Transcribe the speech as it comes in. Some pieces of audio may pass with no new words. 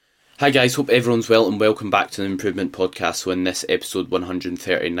Hi guys, hope everyone's well and welcome back to the Improvement Podcast. So in this episode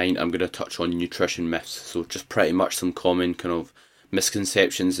 139, I'm going to touch on nutrition myths. So just pretty much some common kind of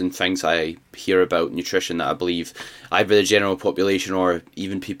misconceptions and things I hear about nutrition that I believe either the general population or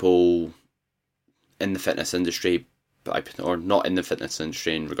even people in the fitness industry, or not in the fitness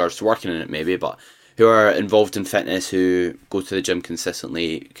industry in regards to working in it maybe, but who are involved in fitness, who go to the gym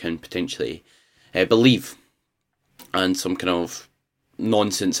consistently, can potentially believe. And some kind of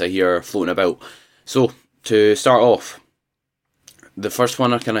nonsense I hear floating about. So, to start off, the first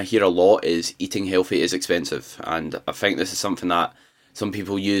one I kind of hear a lot is eating healthy is expensive, and I think this is something that some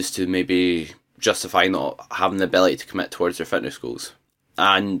people use to maybe justify not having the ability to commit towards their fitness goals.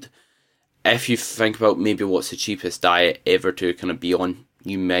 And if you think about maybe what's the cheapest diet ever to kind of be on,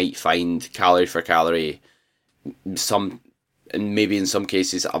 you might find calorie for calorie, and maybe in some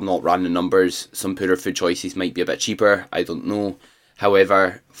cases, I've not ran the numbers, some poorer food choices might be a bit cheaper, I don't know.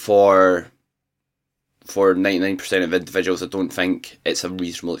 However, for 99% of individuals, I don't think it's a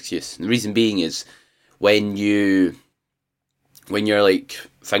reasonable excuse. And the reason being is when you're like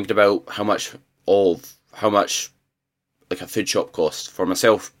thinking about how much like a food shop costs. For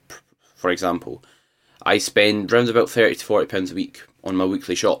myself, for example, I spend around about £30 to £40 a week on my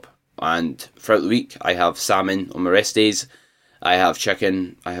weekly shop, and throughout the week I have salmon on my rest days, I have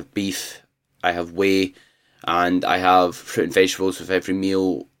chicken, I have beef, I have whey, and I have fruit and vegetables with every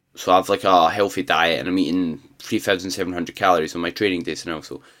meal. So I have like a healthy diet, and I'm eating 3,700 calories on my training days now.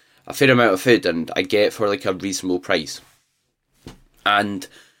 So a fair amount of food, and I get it for like a reasonable price. And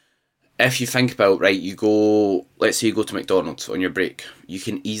if you think about, right, let's say you go to McDonald's on your break, you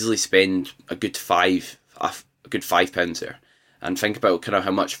can easily spend a good £5 there. And think about kind of how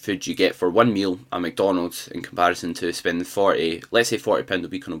much food you get for one meal at McDonald's in comparison to spending let's say £40 a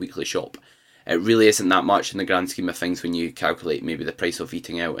week on a weekly shop. It really isn't that much in the grand scheme of things when you calculate maybe the price of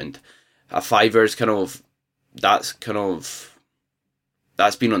eating out. And a fiver is that's been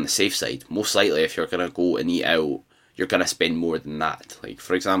on the safe side. Most likely if you're going to go and eat out, you're going to spend more than that. Like,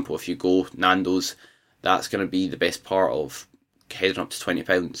 for example, if you go Nando's, that's going to be the best part of heading up to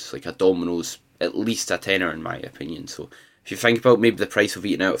 £20. Like a Domino's, at least a tenner in my opinion. So if you think about maybe the price of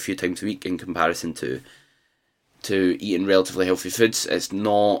eating out a few times a week in comparison to eating relatively healthy foods, it's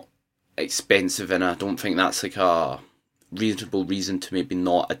not expensive, and I don't think that's like a reasonable reason to maybe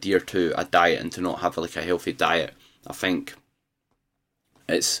not adhere to a diet and to not have like a healthy diet. I think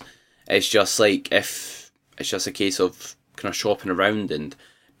it's just like, if it's just a case of kind of shopping around and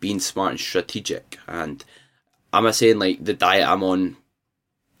being smart and strategic. And am I saying like the diet I'm on,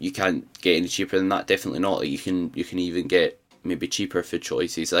 you can't get any cheaper than that? Definitely not. Like you can even get maybe cheaper food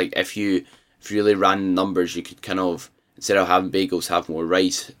choices. Like if you really ran numbers, you could kind of, instead of having bagels, have more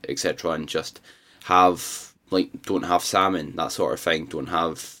rice, etc., and just don't have salmon, that sort of thing. Don't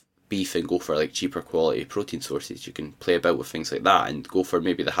have beef and go for like cheaper quality protein sources. You can play about with things like that and go for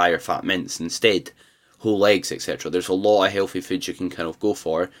maybe the higher fat mince instead, whole eggs, etc. There's a lot of healthy foods you can kind of go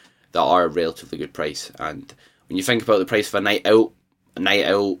for that are a relatively good price. And when you think about the price of a night out,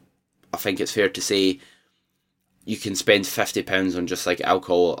 I think it's fair to say you can spend £50 on just like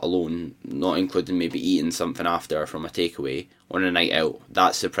alcohol alone, not including maybe eating something after from a takeaway on a night out.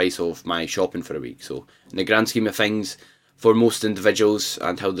 That's the price of my shopping for a week. So in the grand scheme of things, for most individuals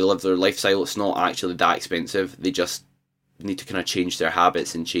and how they live their lifestyle, it's not actually that expensive. They just need to kind of change their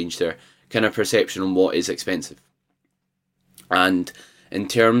habits and change their kind of perception on what is expensive. And in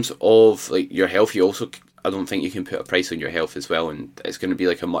terms of like your health, I don't think you can put a price on your health as well, and it's going to be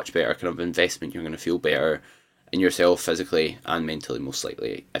like a much better kind of investment. You're going to feel better in yourself physically and mentally, most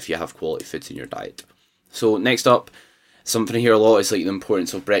likely, if you have quality foods in your diet. So next up, something I hear a lot is like the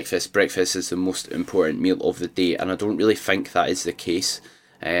importance of breakfast. Breakfast is the most important meal of the day, and I don't really think that is the case.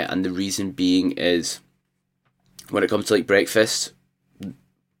 And the reason being is, when it comes to like breakfast,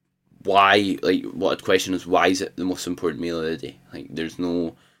 why is it the most important meal of the day? Like there's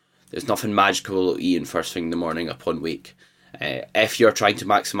nothing magical eating first thing in the morning upon wake. If you're trying to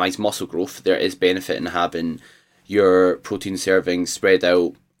maximise muscle growth, there is benefit in having your protein servings spread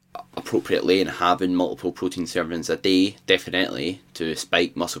out appropriately and having multiple protein servings a day, definitely, to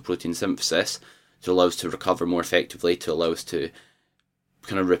spike muscle protein synthesis, to allow us to recover more effectively, to allow us to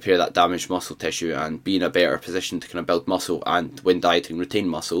kind of repair that damaged muscle tissue and be in a better position to kind of build muscle and, when dieting, retain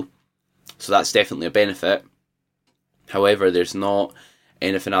muscle. So that's definitely a benefit. However, there's not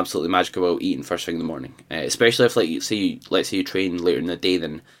anything absolutely magical about eating first thing in the morning, especially if let's say you train later in the day.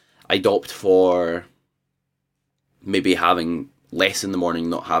 Then I'd opt for maybe having less in the morning,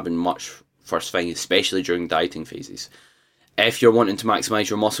 not having much first thing, especially during dieting phases. If you're wanting to maximise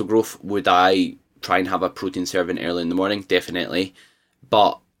your muscle growth, would I try and have a protein serving early in the morning? Definitely.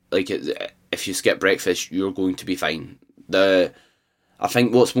 But like if you skip breakfast, you're going to be fine. I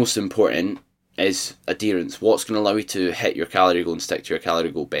think what's most important is adherence. What's going to allow you to hit your calorie goal and stick to your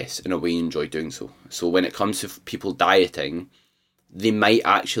calorie goal best in a way you enjoy doing so. So when it comes to people dieting, they might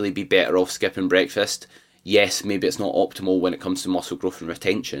actually be better off skipping breakfast. Yes, maybe it's not optimal when it comes to muscle growth and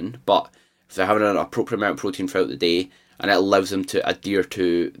retention, but if they're having an appropriate amount of protein throughout the day and it allows them to adhere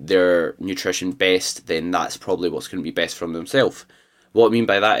to their nutrition best, then that's probably what's going to be best for themselves. What I mean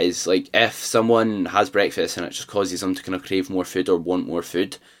by that is, like, if someone has breakfast and it just causes them to kind of crave more food or want more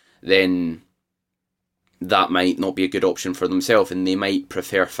food, then that might not be a good option for themselves, and they might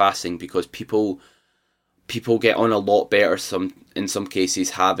prefer fasting, because people get on a lot better in some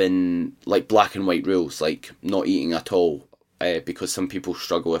cases having like black and white rules, like not eating at all, because some people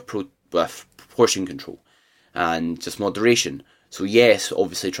struggle with portion control and just moderation. So yes,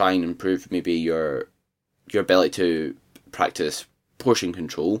 obviously try and improve maybe your ability to practice portion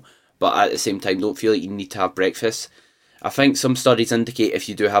control, but at the same time don't feel like you need to have breakfast. I think some studies indicate if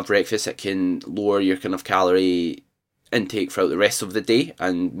you do have breakfast, it can lower your kind of calorie intake throughout the rest of the day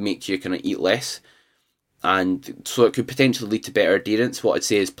and make you kind of eat less. And so it could potentially lead to better adherence. What I'd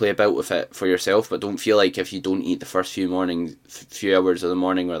say is play about with it for yourself, but don't feel like if you don't eat the first few hours of the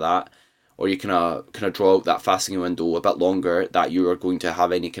morning or that, or you kind of draw out that fasting window a bit longer, that you are going to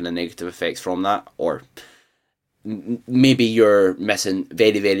have any kind of negative effects from that, or maybe you're missing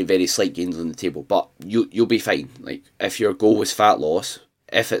very, very, very slight gains on the table, but you'll be fine. Like, if your goal is fat loss,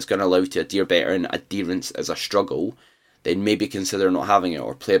 if it's going to allow you to adhere better and adherence is a struggle, then maybe consider not having it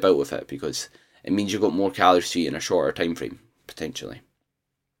or play about with it, because it means you've got more calories to eat in a shorter time frame, potentially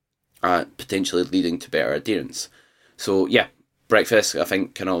leading to better adherence. So yeah, breakfast, I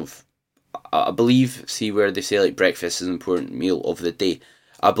think I believe, see where they say like breakfast is an important meal of the day.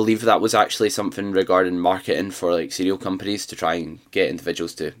 I believe that was actually something regarding marketing for like cereal companies to try and get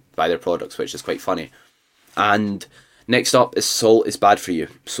individuals to buy their products, which is quite funny. And next up is salt is bad for you.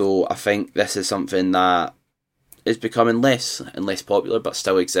 So I think this is something that is becoming less and less popular, but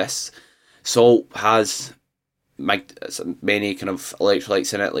still exists. Salt has many kind of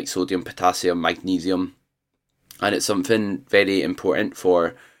electrolytes in it, like sodium, potassium, magnesium, and it's something very important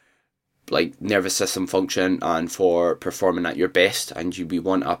for like nervous system function and for performing at your best, and we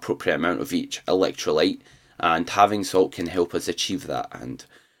want an appropriate amount of each electrolyte, and having salt can help us achieve that. And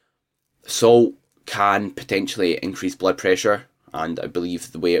salt can potentially increase blood pressure, and I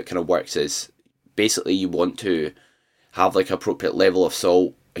believe the way it kind of works is basically you want to have like appropriate level of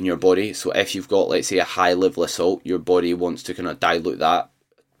salt in your body. So if you've got, let's say, a high level of salt, your body wants to kind of dilute that,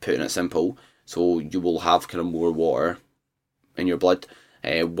 putting it simple, so you will have kind of more water in your blood,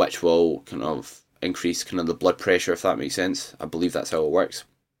 which will kind of increase kind of the blood pressure, if that makes sense. I believe that's how it works,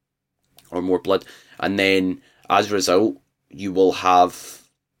 or more blood, and then as a result you will have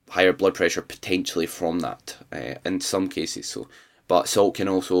higher blood pressure potentially from that, in some cases. So, but salt can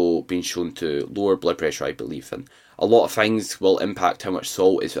also be shown to lower blood pressure, I believe, and a lot of things will impact how much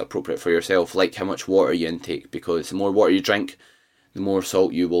salt is appropriate for yourself, like how much water you intake, because the more water you drink, the more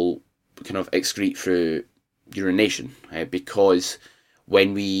salt you will kind of excrete through urination, because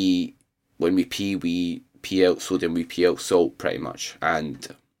when we pee, we pee out sodium, we pee out salt pretty much,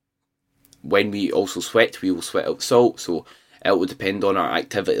 and when we also sweat, we will sweat out salt. So it will depend on our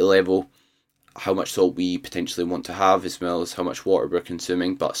activity level, how much salt we potentially want to have, as well as how much water we're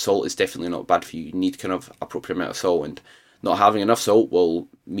consuming. But salt is definitely not bad for you. You need kind of appropriate amount of salt, and not having enough salt will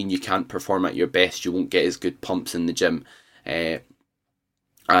mean you can't perform at your best. You won't get as good pumps in the gym, and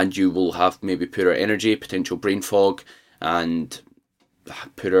you will have maybe poorer energy, potential brain fog, and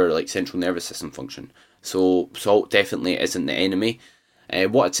poorer like central nervous system function. So salt definitely isn't the enemy.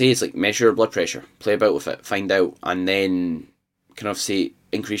 What I'd say is like measure your blood pressure, play about with it, find out, and then kind of say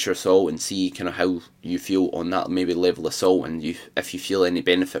increase your salt and see kind of how you feel on that maybe level of salt, and if you feel any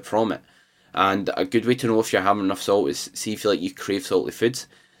benefit from it. And a good way to know if you're having enough salt is see if you like you crave salty foods,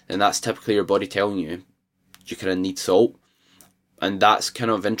 and that's typically your body telling you kind of need salt. And that's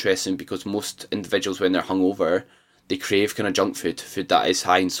kind of interesting, because most individuals when they're hungover, they crave kind of junk food that is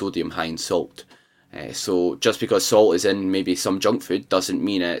high in sodium, high in salt. So just because salt is in maybe some junk food doesn't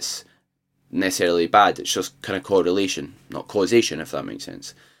mean it's necessarily bad. It's just kind of correlation, not causation, if that makes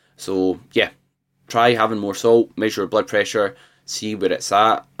sense. So yeah, try having more salt, measure your blood pressure, see where it's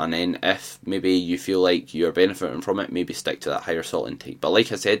at, and then if maybe you feel like you're benefiting from it, maybe stick to that higher salt intake. But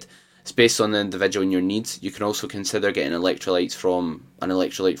like I said, it's based on the individual and your needs. You can also consider getting electrolytes from an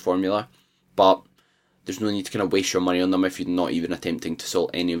electrolyte formula, but there's no need to kind of waste your money on them if you're not even attempting to salt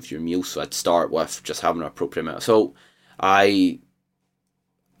any of your meals. So I'd start with just having an appropriate amount of salt. I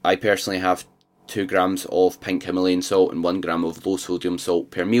personally have 2 grams of pink Himalayan salt and 1 gram of low sodium salt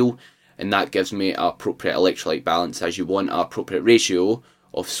per meal, and that gives me an appropriate electrolyte balance, as you want an appropriate ratio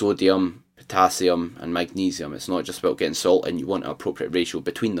of sodium, potassium and magnesium. It's not just about getting salt in, you want an appropriate ratio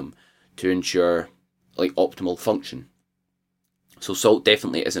between them to ensure like optimal function. So salt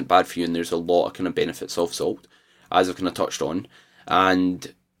definitely isn't bad for you, and there's a lot of kind of benefits of salt, as I've kind of touched on.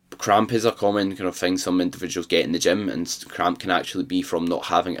 And cramp is a common kind of thing some individuals get in the gym, and cramp can actually be from not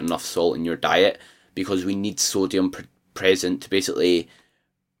having enough salt in your diet, because we need sodium present to basically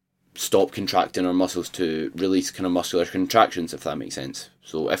stop contracting our muscles, to release kind of muscular contractions, if that makes sense.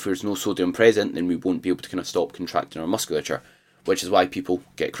 So if there's no sodium present, then we won't be able to kind of stop contracting our musculature, which is why people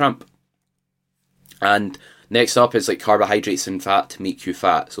get cramp. And next up is like carbohydrates and fat to make you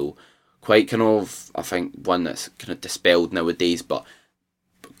fat. So quite kind of, I think, one that's kind of dispelled nowadays, but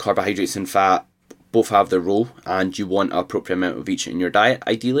carbohydrates and fat both have their role, and you want an appropriate amount of each in your diet,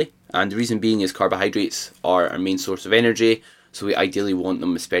 ideally. And the reason being is carbohydrates are our main source of energy, so we ideally want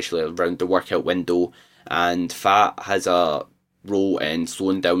them especially around the workout window, and fat has a role in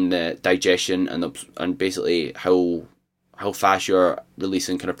slowing down the digestion and basically how fast you're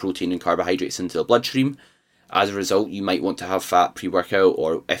releasing kind of protein and carbohydrates into the bloodstream. As a result, you might want to have fat pre-workout,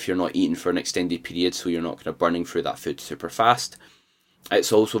 or if you're not eating for an extended period, so you're not kind of burning through that food super fast.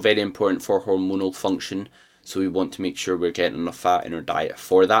 It's also very important for hormonal function, so we want to make sure we're getting enough fat in our diet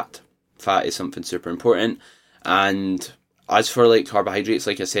for that. Fat is something super important. And as for like carbohydrates,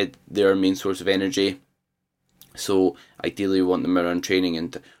 like I said, they're our main source of energy, so ideally we want them around training.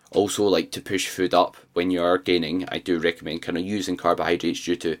 And also, like, to push food up when you are gaining, I do recommend kind of using carbohydrates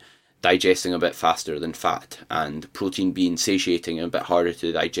due to digesting a bit faster than fat, and protein being satiating and a bit harder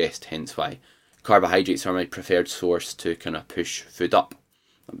to digest, hence why carbohydrates are my preferred source to kind of push food up.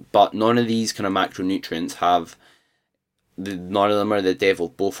 But none of these kind of macronutrients none of them are the devil.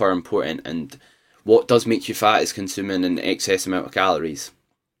 Both are important, and what does make you fat is consuming an excess amount of calories.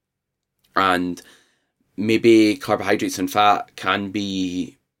 And maybe carbohydrates and fat can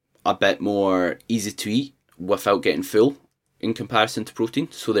be a bit more easy to eat without getting full in comparison to protein,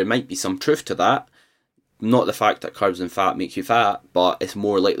 so there might be some truth to that. Not the fact that carbs and fat make you fat, but it's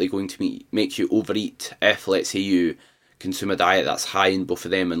more likely going to make you overeat if, let's say, you consume a diet that's high in both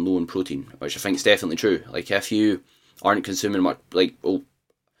of them and low in protein, which I think is definitely true. Like, if you aren't consuming much, like, well,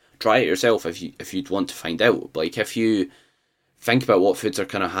 try it yourself if you'd want to find out. Like, if you think about what foods are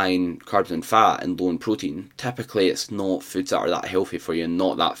kind of high in carbs and fat and low in protein, typically it's not foods that are that healthy for you and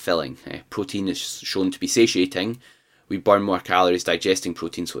not that filling. Protein is shown to be satiating. We burn more calories digesting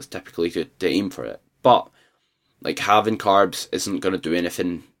protein, so it's typically good to aim for it. But like, having carbs isn't going to do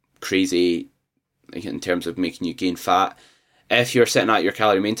anything crazy like in terms of making you gain fat. If you're sitting at your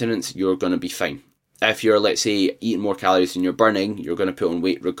calorie maintenance, you're going to be fine. If you're, let's say, eating more calories than you're burning, you're going to put on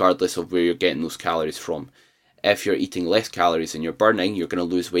weight regardless of where you're getting those calories from. If you're eating less calories than you're burning, you're going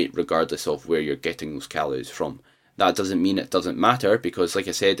to lose weight regardless of where you're getting those calories from. That doesn't mean it doesn't matter, because like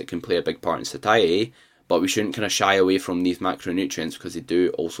I said, it can play a big part in satiety, but we shouldn't kind of shy away from these macronutrients because they do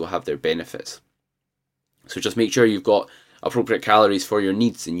also have their benefits. So just make sure you've got appropriate calories for your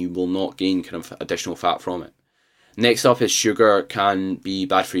needs, and you will not gain kind of additional fat from it. Next up is sugar can be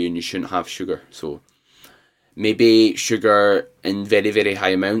bad for you, and you shouldn't have sugar. So maybe sugar in very, very high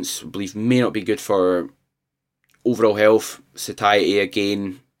amounts, I believe, may not be good for overall health, satiety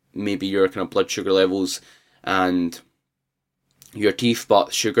again, maybe your kind of blood sugar levels and your teeth,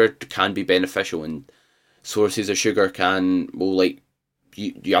 but sugar can be beneficial, and sources of sugar can, well, like,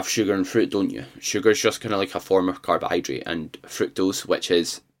 you have sugar in fruit, don't you? Sugar is just kind of like a form of carbohydrate, and fructose, which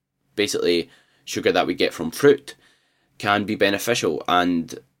is basically sugar that we get from fruit, can be beneficial.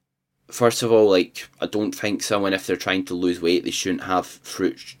 And first of all, like, I don't think someone, if they're trying to lose weight, they shouldn't have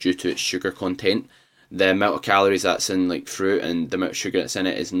fruit due to its sugar content. The amount of calories that's in like fruit and the amount of sugar that's in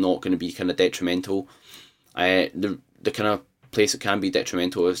it is not going to be kind of detrimental. The kind of place it can be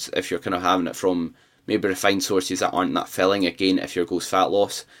detrimental is if you're kind of having it from maybe refined sources that aren't that filling, again, if your goal's fat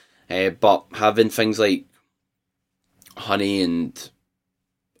loss. But having things like honey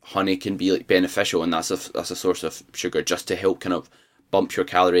can be like beneficial, and that's a source of sugar just to help kind of bump your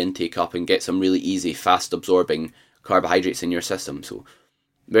calorie intake up and get some really easy, fast absorbing carbohydrates in your system. So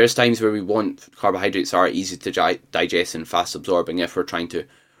there's times where we want carbohydrates are easy to digest and fast absorbing if we're trying to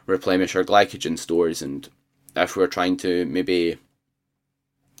replenish our glycogen stores, and if we're trying to maybe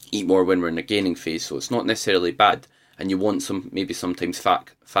eat more when we're in a gaining phase. So it's not necessarily bad, and you want sometimes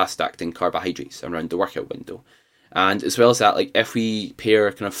fast acting carbohydrates around the workout window. And as well as that, like, if we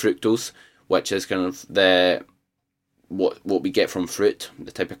pair kind of fructose, which is kind of what we get from fruit,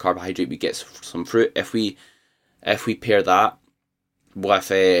 the type of carbohydrate we get from fruit, if we pair that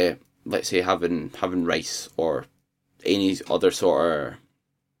with let's say having rice or any other sort of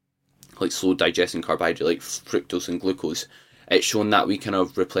like slow digesting carbohydrate like fructose and glucose, it's shown that we kind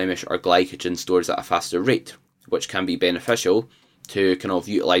of replenish our glycogen stores at a faster rate, which can be beneficial to kind of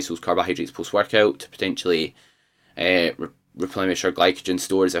utilise those carbohydrates post-workout to potentially replenish our glycogen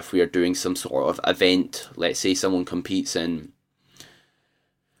stores if we are doing some sort of event. Let's say someone competes in,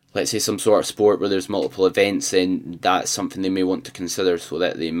 let's say, some sort of sport where there's multiple events, then that's something they may want to consider so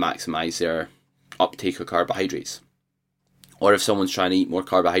that they maximise their uptake of carbohydrates. Or if someone's trying to eat more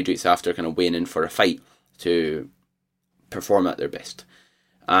carbohydrates after kind of weighing in for a fight to perform at their best.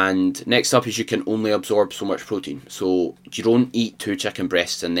 And next up is you can only absorb so much protein. So you don't eat 2 chicken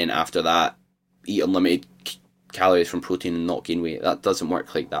breasts and then after that eat unlimited calories from protein and not gain weight. That doesn't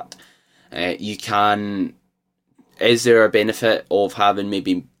work like that. Is there a benefit of having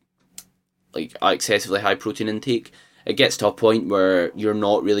maybe like excessively high protein intake? It gets to a point where you're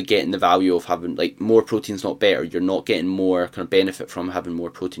not really getting the value of having, like, more protein's not better. You're not getting more kind of benefit from having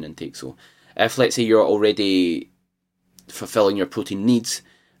more protein intake. So if, let's say, you're already fulfilling your protein needs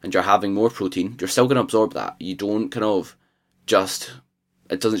and you're having more protein, you're still going to absorb that. You don't kind of just,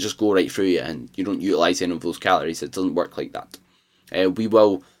 it doesn't just go right through you and you don't utilise any of those calories. It doesn't work like that. We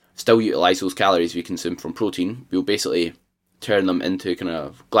will still utilise those calories we consume from protein. We'll basically turn them into kind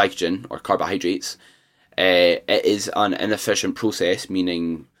of glycogen or carbohydrates. It is an inefficient process,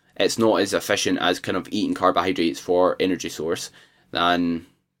 meaning it's not as efficient as kind of eating carbohydrates for energy source than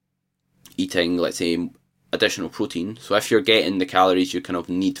eating, let's say, additional protein. So if you're getting the calories you kind of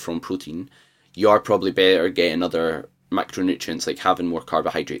need from protein, you are probably better getting other macronutrients like having more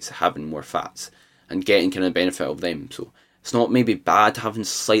carbohydrates, having more fats, and getting kind of benefit of them. So it's not maybe bad having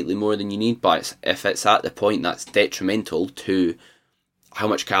slightly more than you need, but if it's at the point that's detrimental to how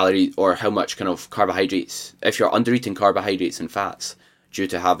much calories or how much kind of carbohydrates, if you're under eating carbohydrates and fats due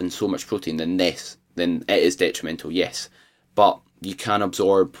to having so much protein, then it is detrimental, yes. But you can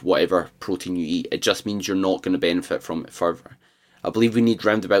absorb whatever protein you eat. It just means you're not going to benefit from it further. I believe we need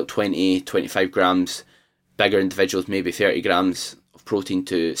around about 20-25 grams, bigger individuals maybe 30 grams of protein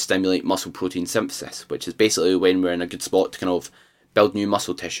to stimulate muscle protein synthesis, which is basically when we're in a good spot to kind of build new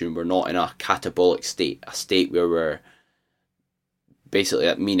muscle tissue and we're not in a catabolic state, a state where we're basically,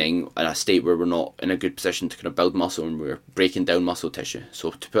 that meaning in a state where we're not in a good position to kind of build muscle and we're breaking down muscle tissue.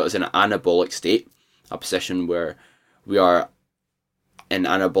 So to put us in an anabolic state, a position where we are in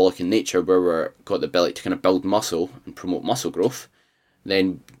anabolic in nature, where we're got the ability to kind of build muscle and promote muscle growth,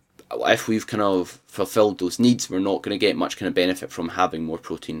 then if we've kind of fulfilled those needs, we're not going to get much kind of benefit from having more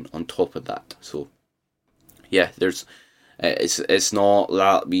protein on top of that. So yeah, it's not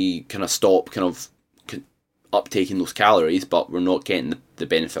that we kind of stop kind of uptaking those calories, but we're not getting the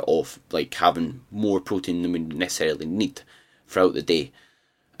benefit of like having more protein than we necessarily need throughout the day.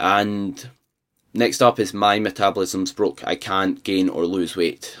 And next up is my metabolism's broke. I can't gain or lose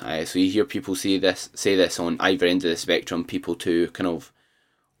weight. So you hear people say this on either end of the spectrum. People who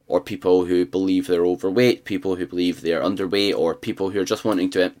believe they're overweight, people who believe they're underweight, or people who are just wanting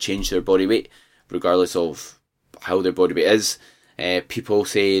to change their body weight, regardless of how their body weight is. People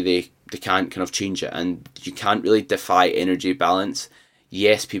say they can't kind of change it, and you can't really defy energy balance.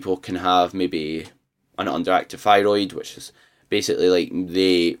 Yes, people can have maybe an underactive thyroid, which is basically like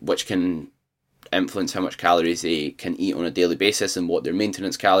which can influence how much calories they can eat on a daily basis and what their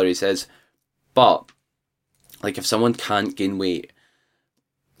maintenance calories is. But like if someone can't gain weight,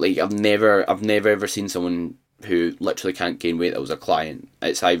 like I've never ever seen someone who literally can't gain weight that was a client.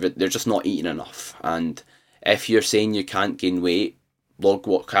 It's either they're just not eating enough, and if you're saying you can't gain weight, log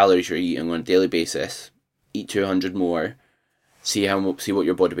what calories you're eating on a daily basis, eat 200 more, see what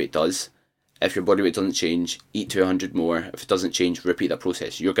your body weight does. If your body weight doesn't change, eat 200 more. If it doesn't change, repeat that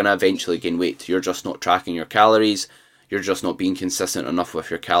process. You're going to eventually gain weight. You're just not tracking your calories, you're just not being consistent enough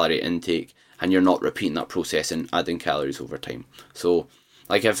with your calorie intake, and you're not repeating that process and adding calories over time. So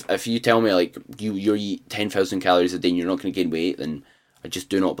like if you tell me like you eat 10,000 calories a day and you're not going to gain weight, then I just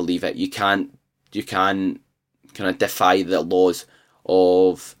do not believe it. You can kind of defy the laws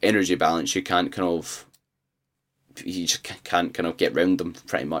of energy balance. You just can't kind of get around them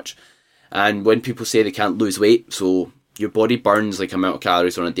pretty much. And when people say they can't lose weight, so your body burns like amount of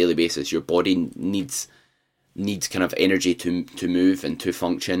calories on a daily basis. Your body needs kind of energy to move and to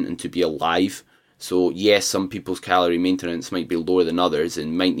function and to be alive. So yes, some people's calorie maintenance might be lower than others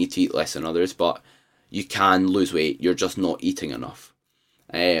and might need to eat less than others, but you can lose weight. You're just not eating enough.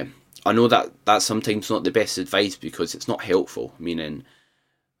 I know that's sometimes not the best advice because it's not helpful, meaning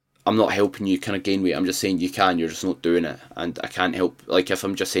I'm not helping you kind of gain weight. I'm just saying you can, you're just not doing it. And I can't help, like if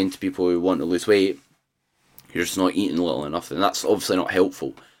I'm just saying to people who want to lose weight, you're just not eating little enough, then that's obviously not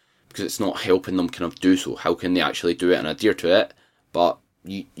helpful. because it's not helping them kind of do so. How can they actually do it and adhere to it? But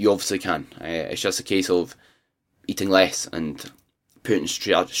you obviously can. It's just a case of eating less and putting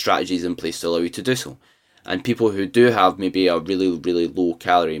strategies in place to allow you to do so. And people who do have maybe a really, really low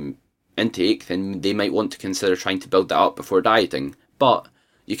calorie intake, then they might want to consider trying to build that up before dieting. But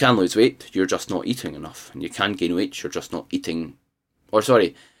you can lose weight, you're just not eating enough. And you can gain weight, you're just not eating... Or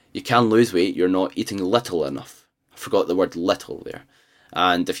sorry, you can lose weight, you're not eating little enough. I forgot the word little there.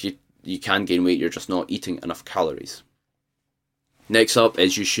 And if you can gain weight, you're just not eating enough calories. Next up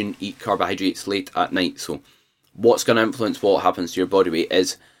is you shouldn't eat carbohydrates late at night. So what's going to influence what happens to your body weight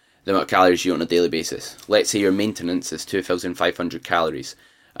is the amount of calories you eat on a daily basis. Let's say your maintenance is 2,500 calories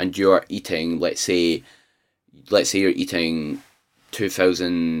and you're eating, let's say you're eating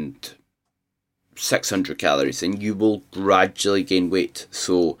 2,600 calories, and you will gradually gain weight.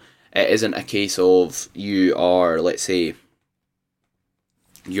 So it isn't a case of you are, let's say,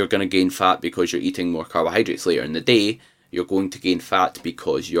 you're going to gain fat because you're eating more carbohydrates later in the day. You're going to gain fat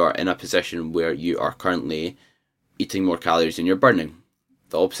because you're in a position where you are currently eating more calories than you're burning.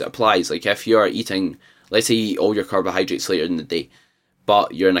 The opposite applies. Like if you're eating, let's say you eat all your carbohydrates later in the day,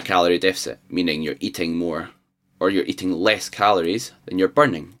 but you're in a calorie deficit, meaning you're eating more or you're eating less calories than you're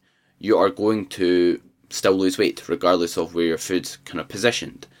burning, you are going to still lose weight regardless of where your food's kind of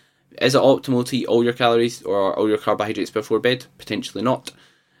positioned. Is it optimal to eat all your calories or all your carbohydrates before bed? Potentially not.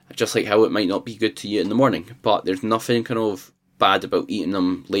 Just like how it might not be good to eat in the morning, but there's nothing kind of bad about eating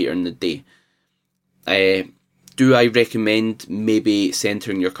them later in the day. Do I recommend maybe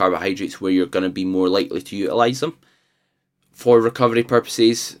centering your carbohydrates where you're going to be more likely to utilise them? For recovery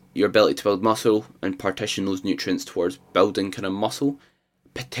purposes, your ability to build muscle and partition those nutrients towards building kind of muscle,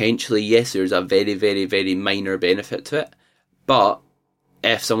 potentially yes, there's a very, very, very minor benefit to it. But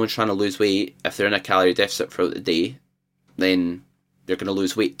if someone's trying to lose weight, if they're in a calorie deficit throughout the day, then they're going to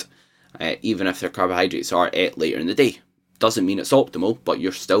lose weight, even if their carbohydrates are ate later in the day. Doesn't mean it's optimal, but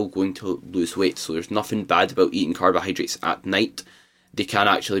you're still going to lose weight. So there's nothing bad about eating carbohydrates at night. They can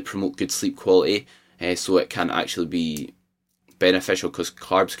actually promote good sleep quality, so it can actually be beneficial, because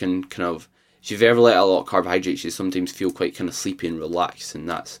carbs can kind of, if you've ever let a lot of carbohydrates, you sometimes feel quite kind of sleepy and relaxed, and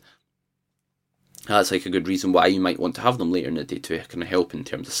that's like a good reason why you might want to have them later in the day to kind of help in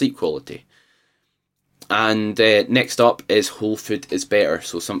terms of sleep quality. And next up is whole food is better.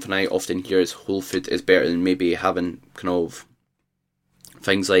 So something I often hear is whole food is better than maybe having kind of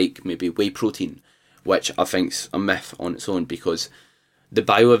things like maybe whey protein, which I think's a myth on its own, because the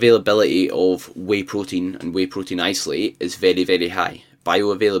bioavailability of whey protein and whey protein isolate is very, very high.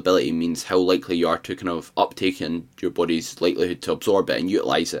 Bioavailability means how likely you are to kind of uptake and your body's likelihood to absorb it and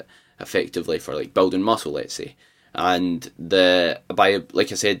utilise it effectively for like building muscle, let's say. And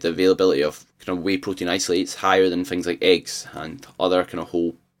like I said, the availability of kind of whey protein isolates higher than things like eggs and other kind of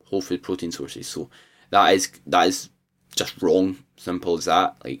whole food protein sources. So that is just wrong. Simple as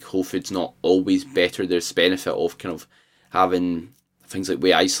that. Like, whole food's not always better. There's benefit of kind of having things like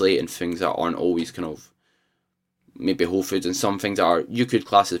whey isolate and things that aren't always kind of maybe whole foods, and some things that are you could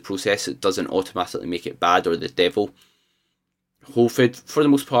class as processed. It doesn't automatically make it bad or the devil. Whole food, for the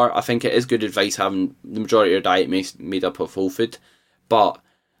most part, I think it is good advice having the majority of your diet made up of whole food, but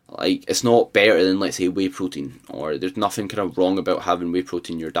like, it's not better than, let's say, whey protein, or there's nothing kind of wrong about having whey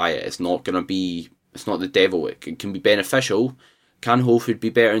protein in your diet. It's not the devil. It can be beneficial. Can whole food be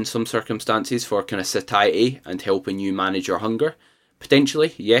better in some circumstances for kind of satiety and helping you manage your hunger?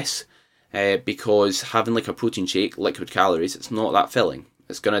 Potentially, yes, because having like a protein shake, liquid calories, it's not that filling.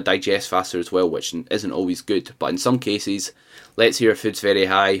 It's going to digest faster as well, which isn't always good. But in some cases, let's say your food's very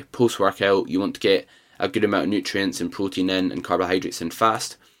high, post-workout, you want to get a good amount of nutrients and protein in and carbohydrates in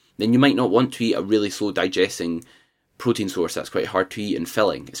fast, then you might not want to eat a really slow digesting protein source that's quite hard to eat and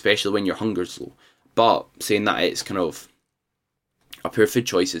filling, especially when your hunger's low. But saying that it's kind of a poor food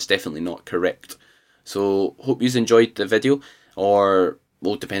choice is definitely not correct. So hope you've enjoyed the video, or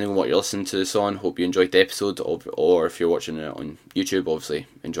well, depending on what you're listening to this on, hope you enjoyed the episode, or if you're watching it on YouTube, obviously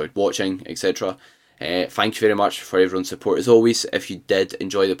enjoyed watching, etc. Thank you very much for everyone's support as always. If you did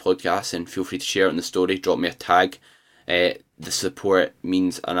enjoy the podcast, then feel free to share it in the story, drop me a tag. The support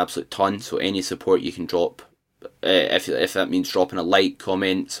means an absolute ton, so any support you can drop, if that means dropping a like,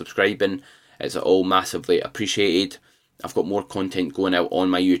 comment, subscribing, it's all massively appreciated. I've got more content going out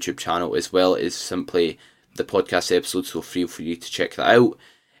on my YouTube channel as well as simply the podcast episodes, so feel free to check that out.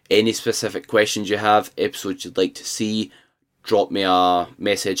 Any specific questions you have, episodes you'd like to see, drop me a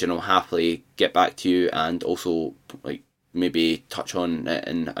message and I'll happily get back to you, and also like maybe touch on it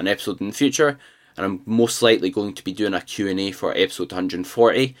in an episode in the future. And I'm most likely going to be doing a Q&A for episode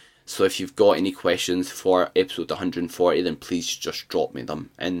 140. So if you've got any questions for episode 140, then please just drop me them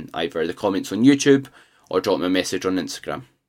in either the comments on YouTube or drop me a message on Instagram.